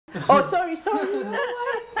Oh, sorry. Oh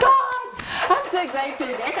my God. I'm so excited.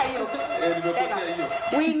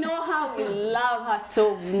 We know how we love her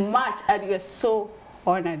so much, and we are so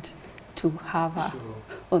honored to have her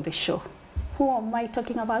on the show. Who am I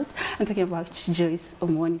talking about? I'm talking about Joyce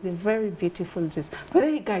Omondi, the very beautiful Joyce. But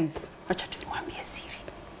hey guys,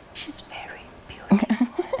 she's very beautiful.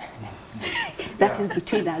 That is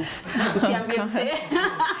between us.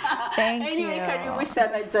 Thank anyway, you. can you wish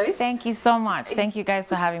that, Joyce? Thank you so much. Thank you guys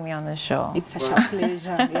for having me on the show. It's such a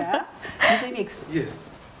pleasure. Yeah. Yes.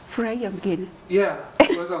 Furahi again. Yeah,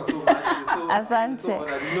 welcome so much. Asante. So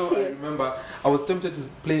you know, I remember I was tempted to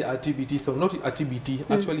play a TBT song, not a TBT.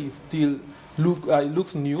 Actually, it's still it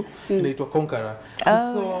looks new, and it was Conqueror.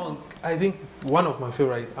 The song, I think it's one of my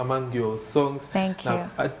favorite among your songs. Thank you.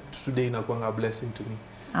 Today, Nakwanga, a blessing to me.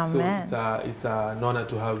 Amen. So it's an honor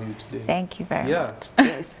to have you today. Thank you very much.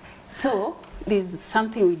 Yes. So there's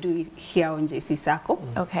something we do here on JC Sacco.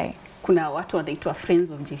 Okay. Kuna watu wanaitwa friends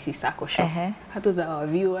of JC Sacco show. Those are our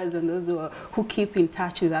viewers and those who keep in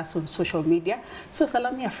touch with us on social media. So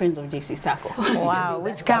salamia friends of JC Sacco. Wow,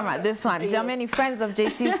 which camera? This one. Jamani, friends of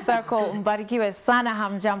JC Circle, mbarikiwe sana,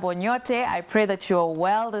 hamjambo nyote. I pray that you are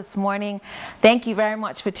well this morning. Thank you very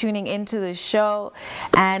much for tuning into the show,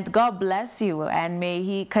 and God bless you, and may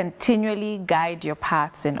He continually guide your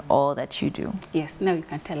paths in all that you do. Yes, now you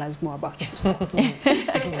can tell us more about yourself.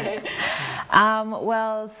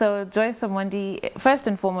 Well, so Joyce Omondi, first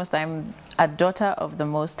and foremost, I'm a daughter of the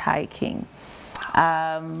Most High King.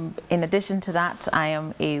 In addition to that, I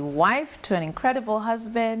am a wife to an incredible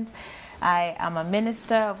husband. I am a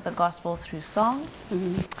minister of the gospel through song.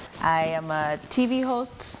 I am a TV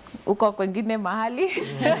host, uko kwengine mahali.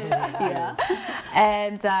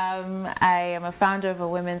 And I am a founder of a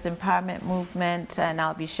women's empowerment movement, and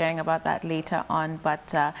I'll be sharing about that later on.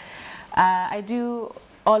 But I do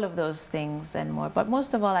all of those things and more, but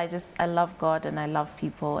most of all, I love God and I love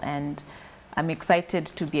people, and I'm excited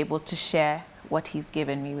to be able to share what He's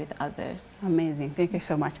given me with others. Amazing, thank you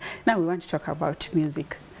so much. Now we want to talk about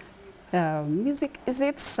music. Music, is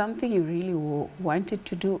it something you really wanted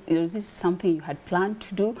to do? Is it something you had planned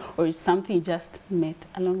to do, or is something you just met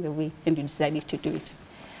along the way and you decided to do it?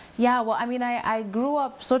 Yeah, well, I mean, I grew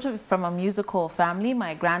up sort of from a musical family.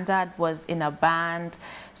 My granddad was in a band,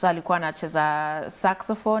 so alikuwa anacheza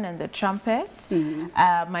saxophone and the trumpet.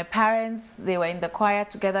 My parents, they were in the choir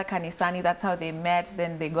together, kanisani. That's how they met.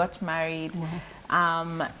 Then they got married.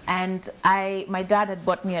 And my dad had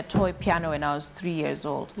bought me a toy piano when I was 3 years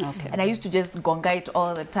old. And I used to just gonga it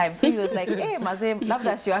all the time. So he was like, hey, Maze, love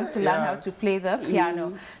that she wants to learn how to play the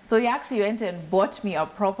piano. So he actually went and bought me a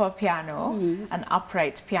proper piano, an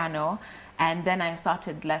upright piano. And then I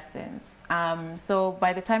started lessons. So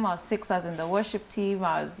by the time I was 6, I was in the worship team.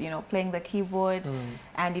 I was, playing the keyboard,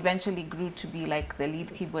 and eventually grew to be like the lead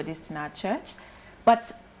keyboardist in our church.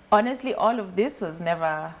 But honestly, all of this was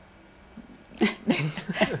never...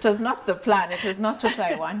 It was not the plan. It was not what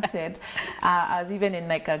I wanted. I was even in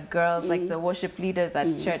like a girls, like the worship leaders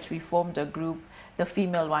at church. We formed a group, the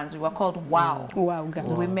female ones. We were called WOW. Wow, guys.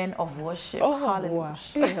 Women of Worship. Oh,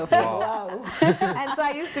 Hallelujah. Wow. And so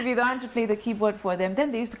I used to be the one to play the keyboard for them.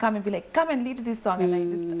 Then they used to come and be like, come and lead this song.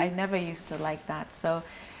 And I never used to like that. So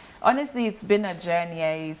honestly, it's been a journey.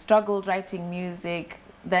 I struggled writing music.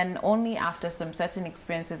 Then only after some certain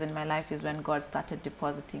experiences in my life is when God started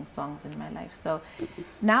depositing songs in my life. So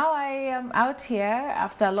now I am out here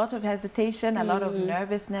after a lot of hesitation, a lot of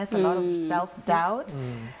nervousness, a lot of self-doubt.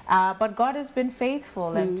 But God has been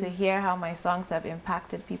faithful, and to hear how my songs have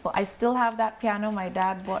impacted people. I still have that piano my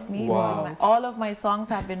dad bought me. Wow. All of my songs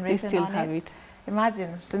have been written still on have it.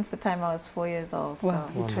 Imagine, since the time I was 4 years old. Wow,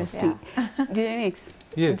 So, interesting.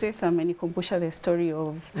 Yes. Just amenikumbusha the story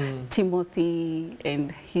of Timothy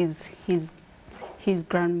and his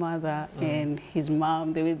grandmother and his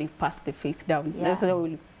mom, the way they passed the faith down. Yeah. That's how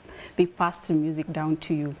they passed the music down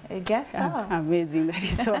to you. I guess so. Amazing. That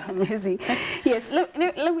is so amazing. Yes. Let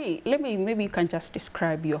me. Maybe you can just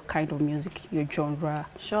describe your kind of music, your genre.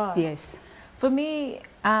 Sure. Yes. For me,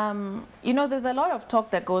 there's a lot of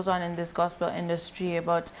talk that goes on in this gospel industry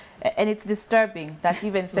about, and it's disturbing that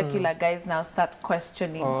even secular guys now start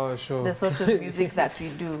questioning the sort of music that we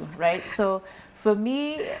do, right? So for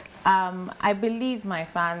me, I believe my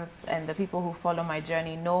fans and the people who follow my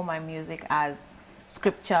journey know my music as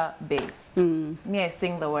scripture-based. Me, I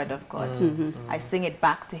sing the word of God. I sing it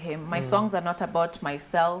back to Him. My songs are not about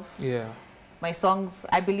myself. my songs,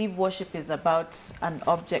 I believe worship is about an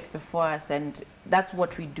object before us, and that's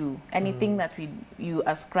what we do. Anything that you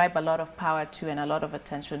ascribe a lot of power to and a lot of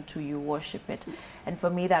attention to, you worship it. And for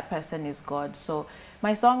me, that person is God. So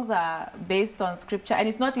my songs are based on scripture, and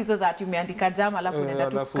it's not easy that you meandika jam alafu nenda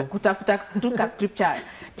kutafuta tuka scripture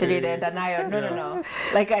nenda nayo. No.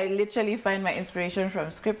 Like I literally find my inspiration from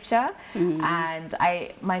scripture, and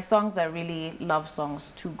my songs are really love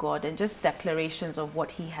songs to God and just declarations of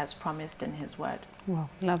what He has promised in His Word. Wow,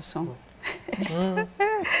 love song.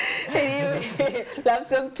 Love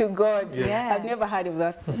song to God. Yeah. I've never heard of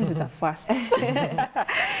that. This is the first. Anyway,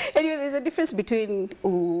 there's a difference between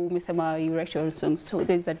Mr. you write your own songs. So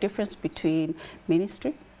there's a difference between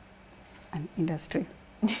ministry and industry.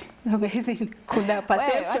 Kuna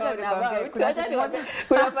perception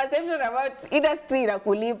about industry na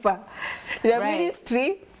kulipa. The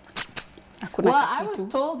ministry. Well, I was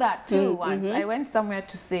told that too once. I went somewhere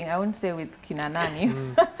to sing. I won't say with kina nani.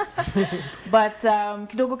 But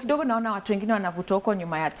kidogo kidogo naona watu wengine wanavuta huko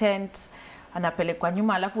nyuma ya tent, anapelekwa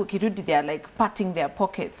nyuma alafu kirudi they are like patting their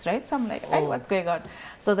pockets, right? So I'm like, hey, what's going on?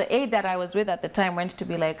 So the aide that I was with at the time went to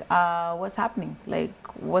be like, what's happening? Like,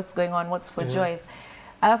 what's going on? What's for Joyce?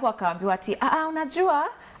 Alafu akaambiwa ati, unajua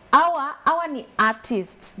Awa ni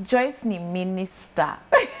artists, Joyce ni minister.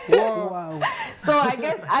 Wow. So I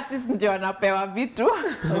guess artists ndio wanapewa vitu.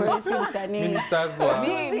 Ministers.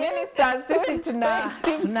 Ministers sisi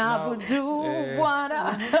tunaabudu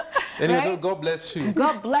Bwana. Anyway, so God bless you.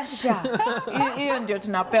 God bless you. Hiyo ndio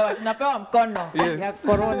tunapewa mkono ya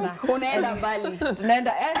corona. Unaenda mbali.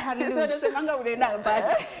 Tunaenda hallelujah.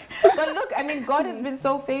 But look, I mean, God has been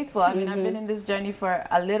so faithful. I mean, I've been in this journey for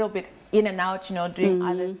a little bit, in and out, you know, doing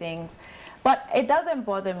other things. But it doesn't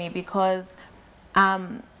bother me because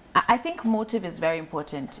I think motive is very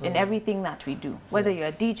important in everything that we do. Whether you're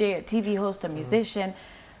a DJ, a TV host, a musician,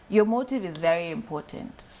 your motive is very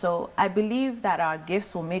important. So I believe that our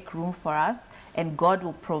gifts will make room for us and God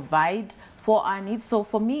will provide for our needs. So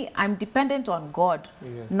for me, I'm dependent on God,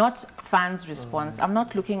 not fans' response. I'm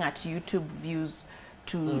not looking at YouTube views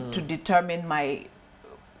to determine my,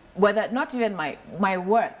 whether, not even my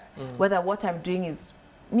worth, whether what I'm doing is,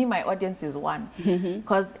 my audience is one.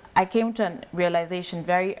 Because I came to a realization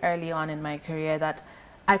very early on in my career that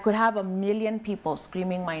I could have 1 million people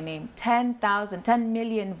screaming my name, 10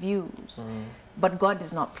 million views, but God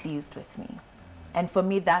is not pleased with me. And for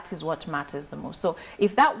me, that is what matters the most. So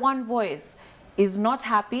if that one voice is not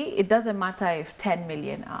happy, it doesn't matter if 10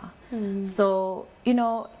 million are. So, you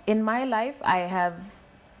know, in my life, I have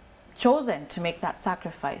chosen to make that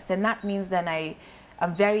sacrifice. And that means then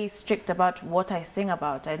I'm very strict about what I sing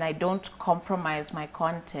about, and I don't compromise my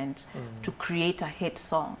content to create a hit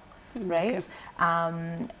song, right? Okay.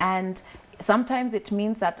 And sometimes it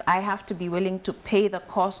means that I have to be willing to pay the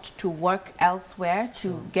cost to work elsewhere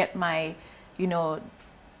to get my, you know,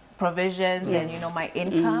 provisions and, you know, my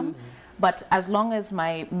income. But as long as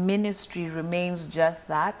my ministry remains just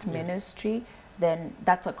that, ministry, then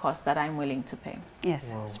that's a cost that I'm willing to pay. Yes.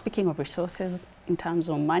 Wow. Speaking of resources in terms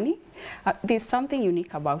of money, there's something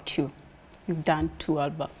unique about you. You've done 2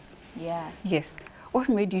 albums. Yeah. Yes. What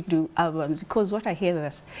made you do albums? Because what I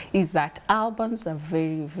hear is that albums are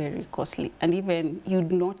very, very costly, and even you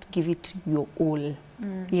do not give it your all.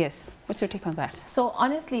 Yes. What's your take on that? So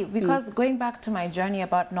honestly, because going back to my journey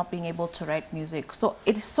about not being able to write music, so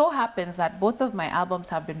it so happens that both of my albums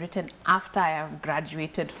have been written after I have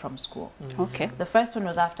graduated from school. Okay. The first one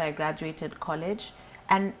was after I graduated college,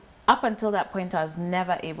 and up until that point, I was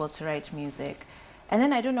never able to write music. And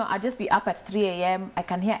then I don't know, I'd just be up at 3 a.m. I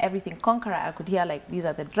can hear everything. Conqueror, I could hear like, these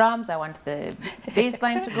are the drums. I want the bass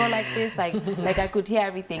line to go like this. Like I could hear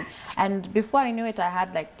everything. And before I knew it, I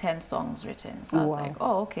had like 10 songs written. So I was like,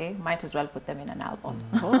 oh, okay, might as well put them in an album.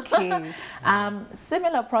 Okay.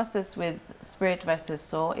 Similar process with Spirit versus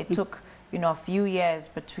Soul. It took, you know, a few years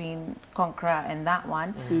between Conqueror and that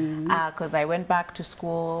one. Because I went back to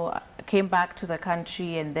school, came back to the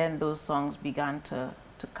country, and then those songs began to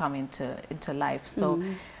come into life. So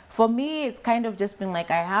for me, it's kind of just been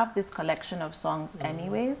like, I have this collection of songs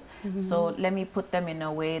anyways, so let me put them in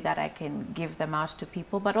a way that I can give them out to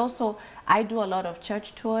people. But also, I do a lot of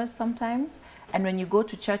church tours sometimes, and when you go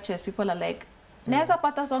to churches, people are like, Neza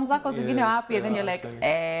pata songs zako zingine happy, and then you're like,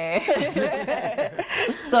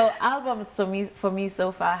 So albums for me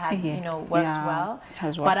so far have, you know, worked well.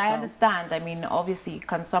 But I understand, I mean, obviously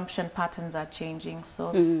consumption patterns are changing,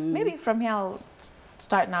 so maybe from here I'll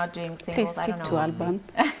start now doing singles. Please stick I don't know. To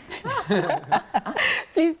albums.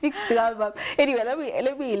 Please stick to albums. Anyway,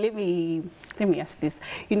 let me ask this.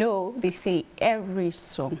 You know, they say every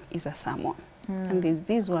song is a sermon, and there's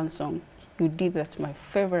this one song you did that's my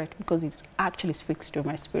favorite because it actually speaks to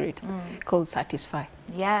my spirit, called Satisfy.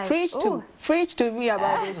 Yes. Preach to me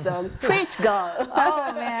about this song. Preach, girl.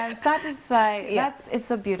 Oh man, Satisfy. Yeah.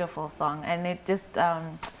 It's a beautiful song, and it just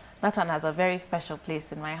that one has a very special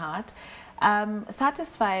place in my heart.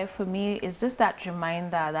 Satisfy for me is just that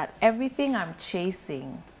reminder that everything I'm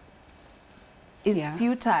chasing is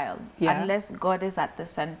futile unless God is at the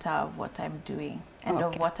center of what I'm doing and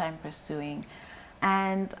of what I'm pursuing.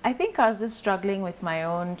 And I think I was just struggling with my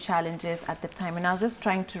own challenges at the time, and I was just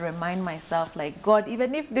trying to remind myself, like, God,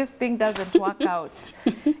 even if this thing doesn't work out,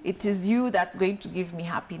 it is you that's going to give me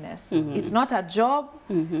happiness. It's not a job.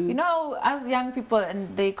 You know, as young people,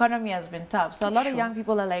 and the economy has been tough, so a lot of young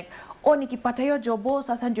people are like, oh, nikipata hiyo jobo,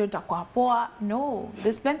 sasa ndio nitakuwa poa. No,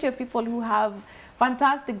 there's plenty of people who have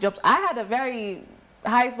fantastic jobs. I had a very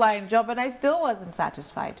high-flying job, and I still wasn't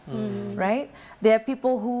satisfied, right? There are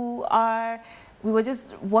people who are... We were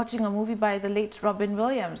just watching a movie by the late Robin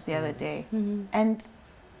Williams the other day, and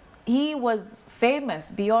he was famous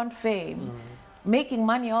beyond fame, making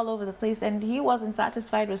money all over the place, and he wasn't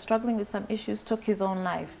satisfied, was struggling with some issues, took his own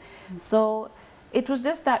life. So it was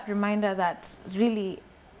just that reminder that really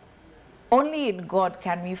only in God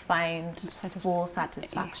can we find full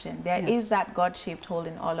satisfaction. There is that God-shaped hole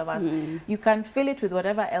in all of us. You can fill it with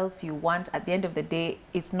whatever else you want. At the end of the day,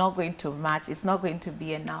 it's not going to match. It's not going to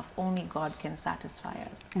be enough. Only God can satisfy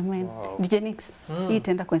us. Amen. DJ Nix, hii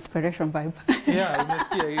itaenda kwa inspiration vibe. Yeah,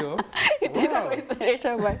 umesikia hiyo. Itaenda kwa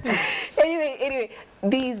inspiration vibe. Anyway,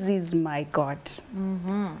 this is my God.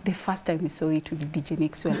 The first time we saw it with DJ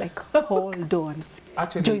Nix, we were like, hold on.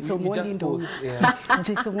 Actually, Joyce we just Omondi posed. Yeah.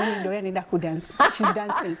 Joyce Omondi ndo anaenda kudance. She's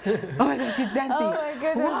dancing. Oh my God, she's dancing. Oh my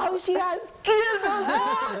goodness. Wow, she has killed the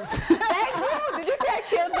moves. Thank you. Did you say I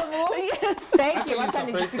killed the move? Yes. Thank you.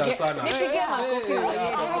 Actually, surprised sana.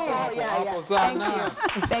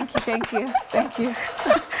 Thank you.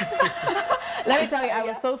 Let me tell you, I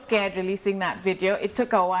was so scared releasing that video. It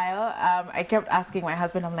took a while. I kept asking my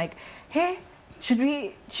husband, I'm like, hey, should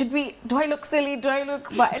we, do I look silly? Do I look,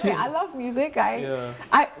 but anyway, I love music.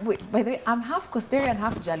 Wait, by the way, I'm half Costa Rican and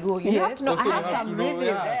half Jaluo. You have to know, I have some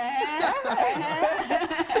rhythm.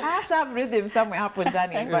 I have to have rhythm somewhere happen,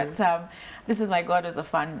 Danny. But this is my God, it was a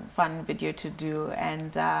fun video to do.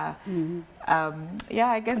 And yeah,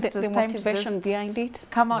 I guess it was time to just behind it.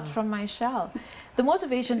 Come out from my shell. The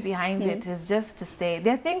motivation behind it is just to say,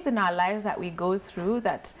 there are things in our lives that we go through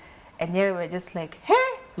that, and here we're just like, hey,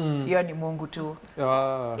 you're ni Mungu tu.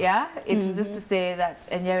 Yeah, it's just to say that,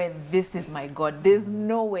 and yeah, this is my God. There's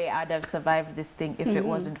no way I'd have survived this thing if it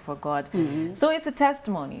wasn't for God. So it's a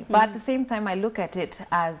testimony, but at the same time, I look at it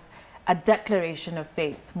as a declaration of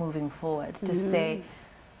faith moving forward to say,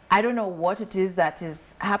 I don't know what it is that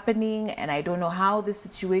is happening, and I don't know how this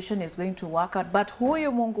situation is going to work out, but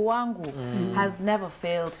huyu Mungu wangu has never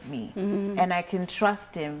failed me, and I can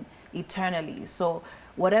trust him eternally. So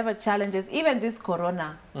whatever challenges, even this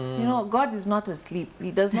corona, you know, God is not asleep.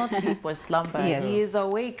 He does not sleep or slumber. He is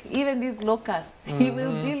awake. Even these locusts, he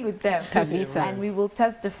will deal with them. And we will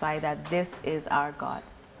testify that this is our God.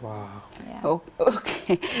 Wow. Yeah. Oh,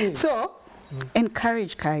 okay. So,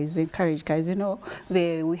 encourage guys. You know,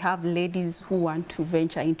 we have ladies who want to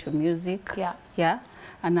venture into music. Yeah.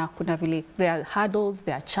 And there are hurdles,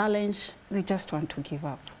 there are challenges. They just want to give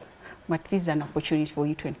up. But this is an opportunity for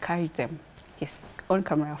you to encourage them. Yes, on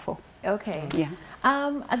camera 4. Okay. Yeah.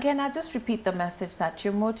 Again, I'll just repeat the message that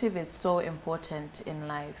your motive is so important in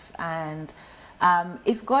life. And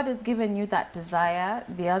if God has given you that desire,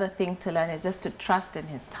 the other thing to learn is just to trust in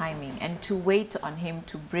his timing and to wait on him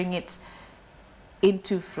to bring it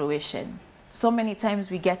into fruition. So many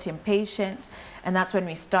times we get impatient, and that's when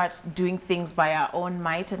we start doing things by our own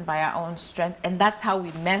might and by our own strength, and that's how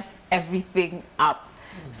we mess everything up.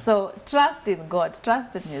 So trust in God,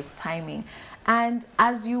 trust in his timing. And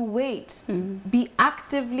as you wait, be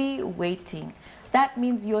actively waiting. That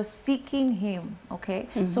means you're seeking him, okay?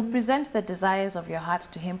 So present the desires of your heart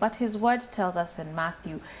to him. But his word tells us in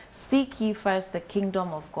Matthew, seek ye first the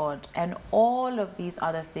kingdom of God, and all of these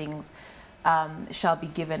other things shall be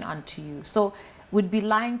given unto you. So we'd be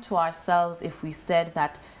lying to ourselves if we said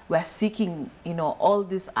that we're seeking, you know, all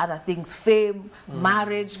these other things, fame,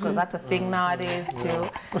 marriage, because that's a thing nowadays too.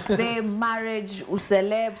 Fame, marriage,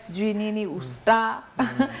 ucelebs, nini, usta.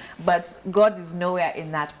 But God is nowhere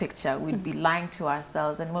in that picture. We'd be lying to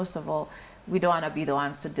ourselves, and most of all, we don't want to be the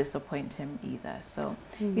ones to disappoint him either. So,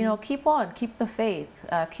 you know, keep on, keep the faith,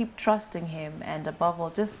 keep trusting him, and above all,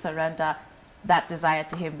 just surrender that desire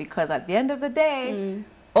to him, because at the end of the day,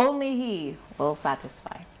 only he will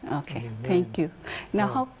satisfy. Okay, thank you. Now,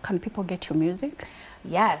 how can people get your music?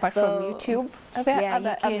 Yes, Apart from YouTube, are there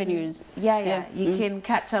other avenues? You can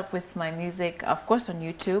catch up with my music, of course, on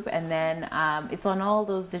YouTube, and then it's on all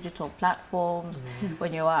those digital platforms.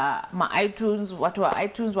 When you are my iTunes,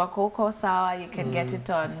 iTunes wako sawa, you can get it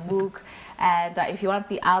on MOOC. And if you want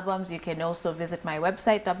the albums, you can also visit my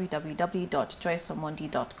website,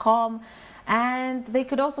 www.joyceomondi.com. And they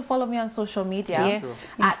could also follow me on social media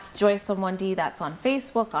at Joyce Omondi. That's on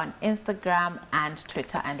Facebook, on Instagram, and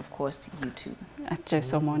Twitter, and of course YouTube. At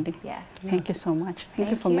Joyce Omondi. Yeah. Thank you so much. Thank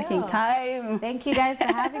you for making time. Thank you guys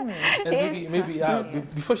for having me. And maybe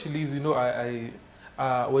before she leaves, you know,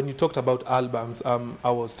 when you talked about albums, I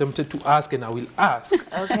was tempted to ask, and I will ask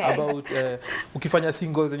about ukifanya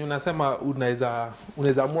singles, and unasema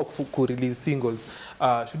unaweza amua ku-release singles.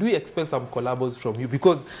 Should we expect some collabos from you?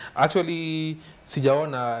 Because actually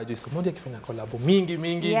sijaona Joyce Omondi akifanya collabo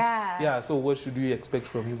mingi. Yeah, so what should we expect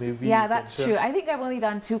from you? Maybe yeah, that's true. I think I've only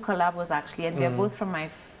done 2 collabos actually, and they're both from my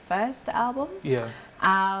first album. Yeah.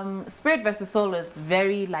 Spirit vs. Soul was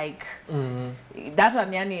very like that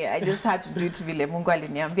one, yani, I just had to do it vile Mungu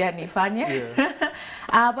aliniambia nifanye.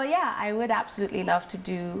 But yeah, I would absolutely love to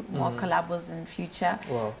do more collabos in the future.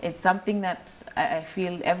 Wow. It's something that I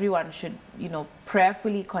feel everyone should, you know,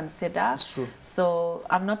 prayerfully consider. That's true. So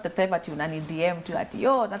I'm not the type that you nani DM to at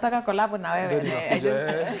yo nataka collabo na wewe.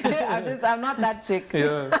 I'm not that chick.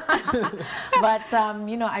 But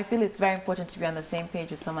you know, I feel it's very important to be on the same page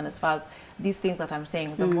with someone as far as these things that I'm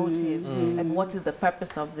saying, the motive, and what is the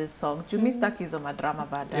purpose of this song. Jumista is my drama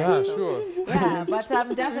bad. Yeah, sure. Yeah, but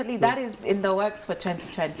definitely that is in the works for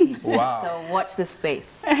 2020. Wow. So watch the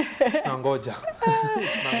space. Tunangoja.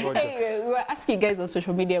 Hey, we were asking guys on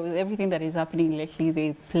social media with everything that is happening lately,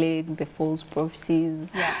 the plagues, the false prophecies.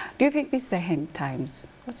 Yeah. Do you think this is the end times?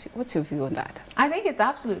 What's your view on that? I think it's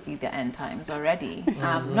absolutely the end times already.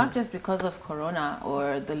 Not just because of Corona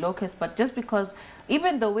or the locust, but just because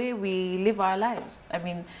even the way we live our lives. I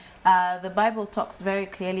mean, the Bible talks very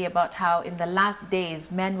clearly about how in the last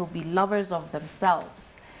days men will be lovers of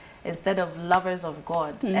themselves instead of lovers of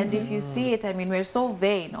God. And if you see it, I mean, we're so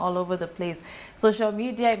vain all over the place. Social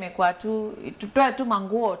media imekuwa tutoe tu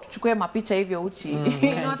manguo tuchukue mapicha hivyo uchi.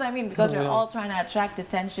 You know what I mean? Because we're all trying to attract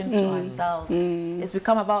attention to ourselves. It's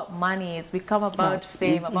become about money, it's become about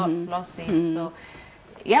fame, about flossing. So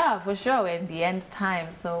yeah, for sure, in the end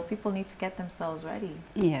times, so people need to get themselves ready.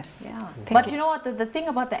 Yes. Yeah. But you know what, the thing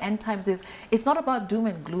about the end times is it's not about doom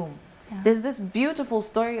and gloom. There's this beautiful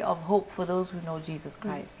story of hope for those who know Jesus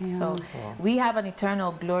Christ. So we have an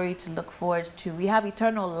eternal glory to look forward to. We have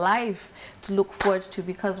eternal life to look forward to,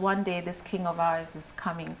 because one day this King of ours is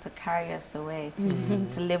coming to carry us away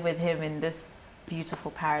to live with him in this beautiful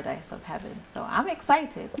paradise of heaven. So I'm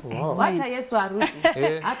excited. Wacha Yesu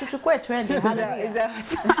arudi. Atuchukue twende. Hallelujah.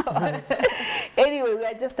 Anyway, we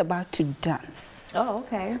are just about to dance. Oh,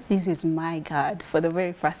 okay. This is My God for the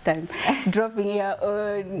very first time. Dropping here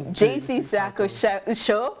on JC Sako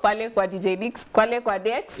show, Pale kwa DJ Nix, Kwale kwa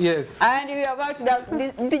Dex. Yes. And we are about to dance.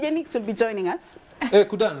 DJ Nix will be joining us.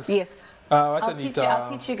 Could dance? Yes. I'll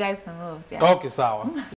teach you guys the moves. Yeah. Okay, sawa.